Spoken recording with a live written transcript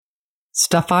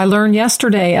Stuff I Learned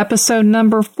Yesterday, episode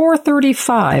number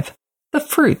 435, The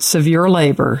Fruits of Your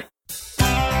Labor.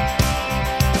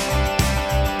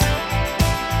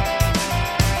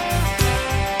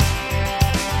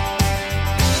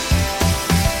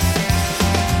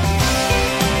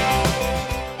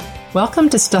 Welcome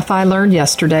to Stuff I Learned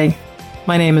Yesterday.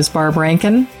 My name is Barb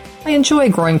Rankin. I enjoy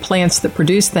growing plants that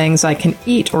produce things I can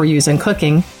eat or use in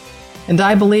cooking, and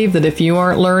I believe that if you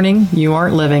aren't learning, you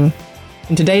aren't living.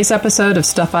 In today's episode of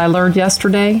Stuff I Learned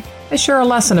Yesterday, I share a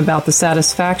lesson about the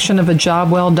satisfaction of a job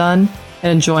well done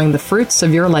and enjoying the fruits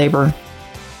of your labor.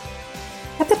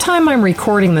 At the time I'm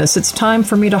recording this, it's time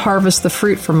for me to harvest the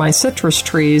fruit from my citrus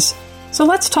trees, so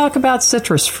let's talk about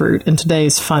citrus fruit in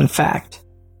today's fun fact.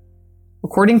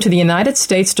 According to the United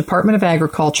States Department of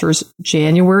Agriculture's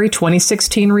January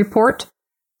 2016 report,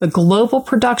 the global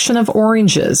production of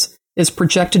oranges is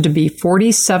projected to be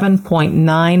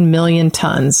 47.9 million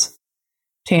tons.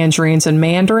 Tangerines and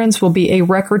mandarins will be a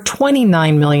record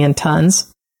 29 million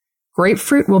tons.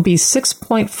 Grapefruit will be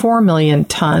 6.4 million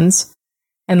tons.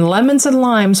 And lemons and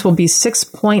limes will be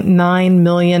 6.9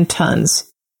 million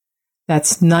tons.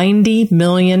 That's 90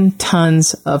 million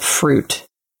tons of fruit.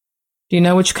 Do you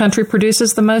know which country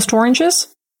produces the most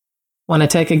oranges? Want to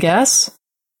take a guess?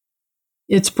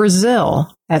 It's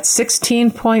Brazil at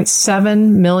 16.7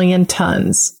 million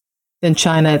tons. Then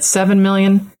China at 7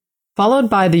 million. Followed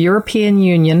by the European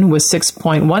Union with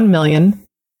 6.1 million.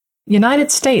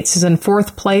 United States is in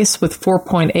fourth place with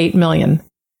 4.8 million.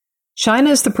 China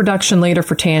is the production leader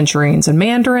for tangerines and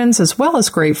mandarins as well as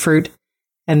grapefruit,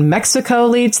 and Mexico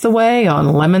leads the way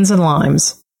on lemons and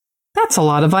limes. That's a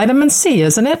lot of vitamin C,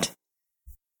 isn't it?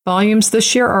 Volumes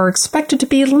this year are expected to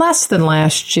be less than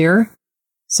last year,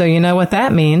 so you know what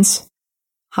that means.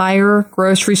 Higher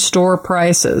grocery store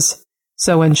prices.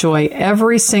 So enjoy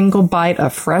every single bite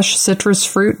of fresh citrus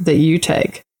fruit that you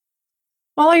take.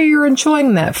 While you're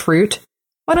enjoying that fruit,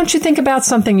 why don't you think about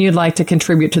something you'd like to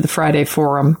contribute to the Friday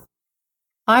Forum?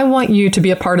 I want you to be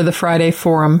a part of the Friday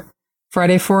Forum.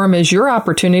 Friday Forum is your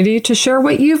opportunity to share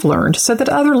what you've learned so that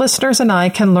other listeners and I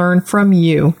can learn from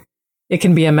you. It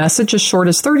can be a message as short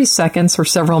as 30 seconds or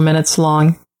several minutes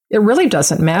long. It really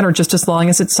doesn't matter just as long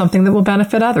as it's something that will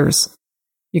benefit others.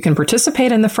 You can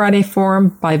participate in the Friday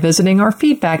Forum by visiting our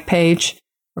feedback page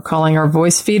or calling our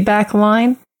voice feedback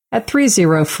line at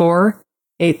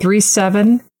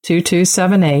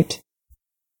 304-837-2278.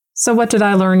 So what did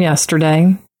I learn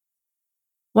yesterday?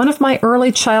 One of my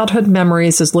early childhood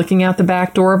memories is looking out the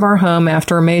back door of our home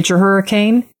after a major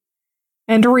hurricane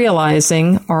and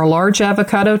realizing our large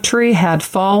avocado tree had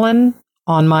fallen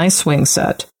on my swing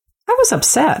set. I was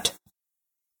upset.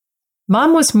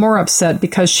 Mom was more upset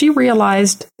because she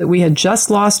realized that we had just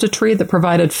lost a tree that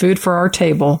provided food for our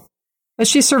table. As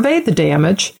she surveyed the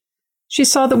damage, she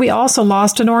saw that we also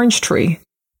lost an orange tree.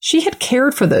 She had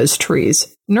cared for those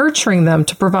trees, nurturing them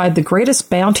to provide the greatest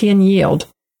bounty and yield,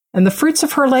 and the fruits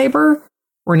of her labor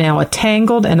were now a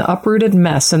tangled and uprooted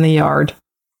mess in the yard.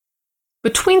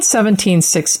 Between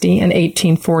 1760 and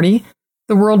 1840,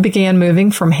 the world began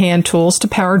moving from hand tools to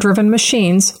power-driven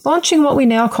machines, launching what we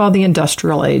now call the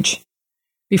Industrial Age.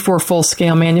 Before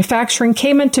full-scale manufacturing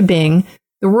came into being,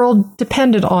 the world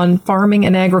depended on farming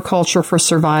and agriculture for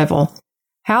survival.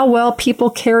 How well people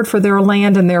cared for their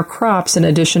land and their crops in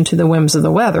addition to the whims of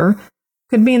the weather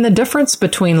could mean the difference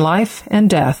between life and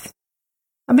death.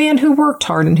 A man who worked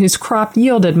hard and whose crop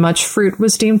yielded much fruit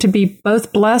was deemed to be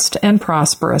both blessed and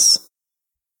prosperous.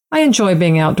 I enjoy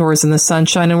being outdoors in the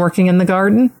sunshine and working in the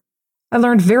garden. I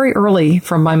learned very early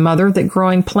from my mother that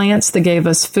growing plants that gave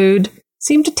us food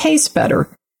seemed to taste better,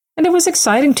 and it was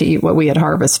exciting to eat what we had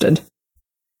harvested.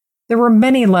 There were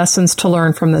many lessons to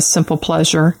learn from this simple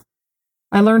pleasure.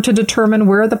 I learned to determine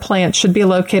where the plants should be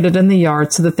located in the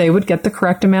yard so that they would get the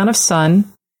correct amount of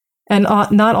sun, and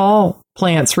not all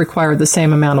plants required the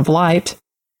same amount of light.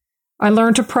 I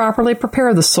learned to properly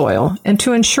prepare the soil and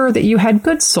to ensure that you had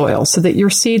good soil so that your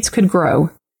seeds could grow.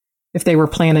 If they were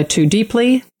planted too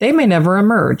deeply, they may never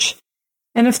emerge.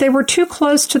 And if they were too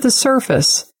close to the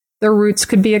surface, their roots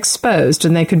could be exposed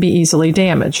and they could be easily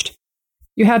damaged.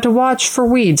 You had to watch for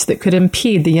weeds that could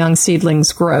impede the young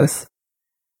seedlings' growth.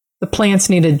 The plants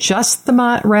needed just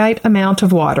the right amount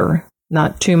of water,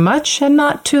 not too much and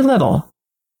not too little.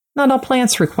 Not all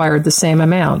plants required the same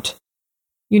amount.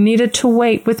 You needed to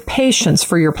wait with patience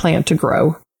for your plant to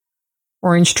grow.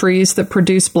 Orange trees that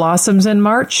produce blossoms in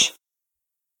March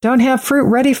don't have fruit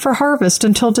ready for harvest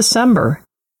until December.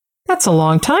 That's a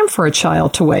long time for a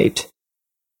child to wait.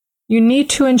 You need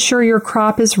to ensure your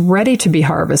crop is ready to be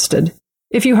harvested.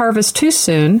 If you harvest too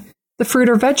soon, the fruit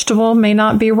or vegetable may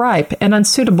not be ripe and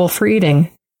unsuitable for eating.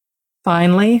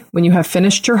 Finally, when you have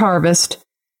finished your harvest,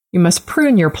 you must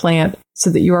prune your plant so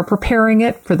that you are preparing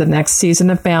it for the next season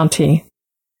of bounty.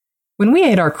 When we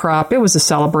ate our crop, it was a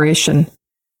celebration.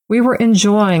 We were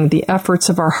enjoying the efforts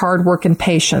of our hard work and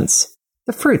patience,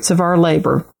 the fruits of our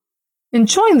labor.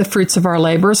 Enjoying the fruits of our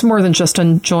labor is more than just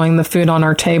enjoying the food on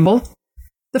our table.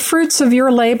 The fruits of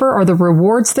your labor are the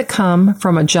rewards that come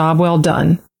from a job well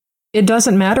done. It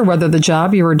doesn't matter whether the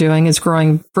job you are doing is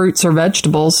growing fruits or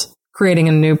vegetables, creating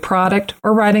a new product,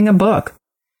 or writing a book.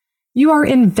 You are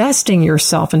investing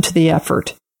yourself into the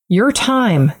effort, your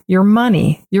time, your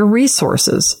money, your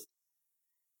resources.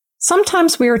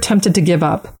 Sometimes we are tempted to give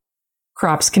up.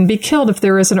 Crops can be killed if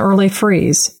there is an early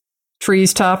freeze.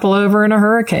 Trees topple over in a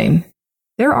hurricane.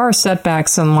 There are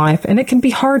setbacks in life, and it can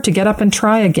be hard to get up and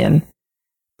try again.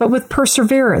 But with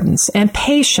perseverance and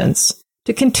patience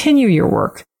to continue your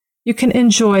work, you can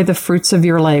enjoy the fruits of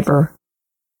your labor.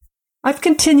 I've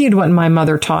continued what my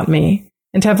mother taught me,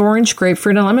 and have orange,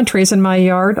 grapefruit, and lemon trees in my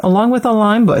yard, along with a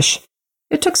lime bush.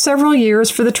 It took several years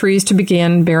for the trees to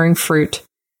begin bearing fruit.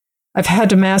 I've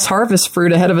had to mass harvest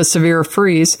fruit ahead of a severe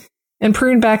freeze, and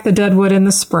prune back the dead wood in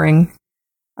the spring.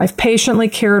 I've patiently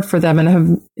cared for them and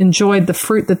have enjoyed the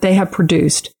fruit that they have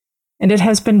produced, and it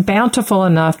has been bountiful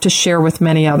enough to share with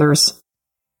many others.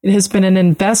 It has been an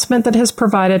investment that has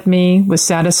provided me with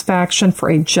satisfaction for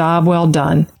a job well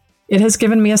done. It has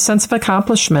given me a sense of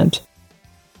accomplishment.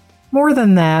 More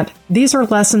than that, these are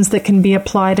lessons that can be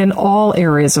applied in all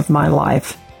areas of my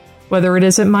life. Whether it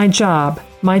is at my job,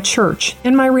 my church,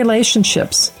 in my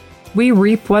relationships, we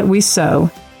reap what we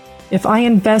sow. If I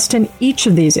invest in each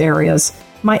of these areas,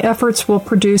 my efforts will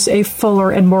produce a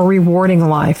fuller and more rewarding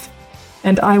life,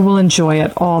 and I will enjoy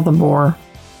it all the more.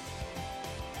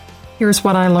 Here's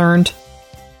what I learned.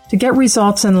 To get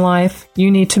results in life, you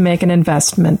need to make an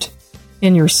investment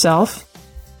in yourself,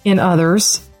 in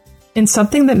others, in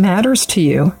something that matters to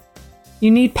you.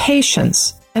 You need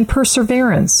patience and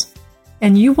perseverance,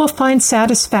 and you will find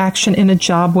satisfaction in a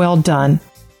job well done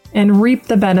and reap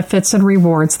the benefits and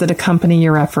rewards that accompany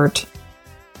your effort.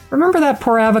 Remember that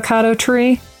poor avocado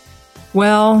tree?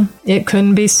 Well, it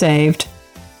couldn't be saved,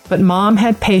 but Mom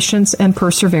had patience and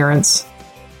perseverance.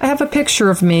 I have a picture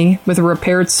of me with a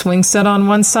repaired swing set on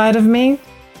one side of me,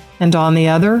 and on the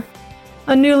other,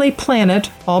 a newly planted,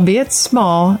 albeit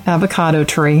small, avocado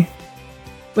tree.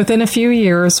 Within a few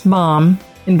years, Mom,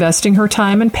 investing her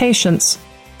time and patience,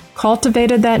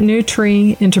 cultivated that new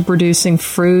tree into producing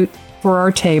fruit for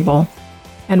our table,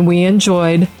 and we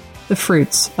enjoyed the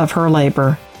fruits of her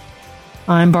labor.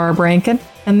 I'm Barb Rankin,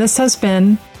 and this has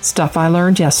been Stuff I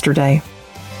Learned Yesterday.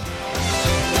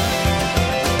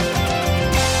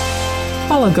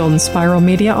 Follow Golden Spiral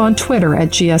Media on Twitter at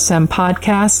GSM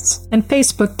Podcasts and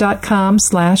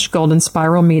Facebook.com/Golden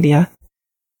Spiral Media.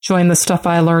 Join the Stuff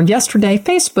I Learned Yesterday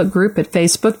Facebook group at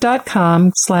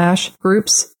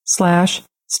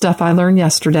Facebook.com/groups/Stuff I Learned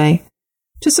Yesterday.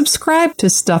 To subscribe to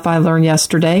Stuff I Learned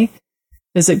Yesterday,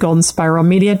 visit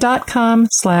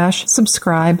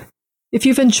goldenspiralmedia.com/subscribe. If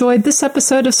you've enjoyed this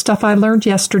episode of Stuff I Learned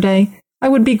Yesterday, I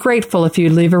would be grateful if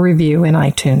you'd leave a review in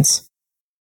iTunes.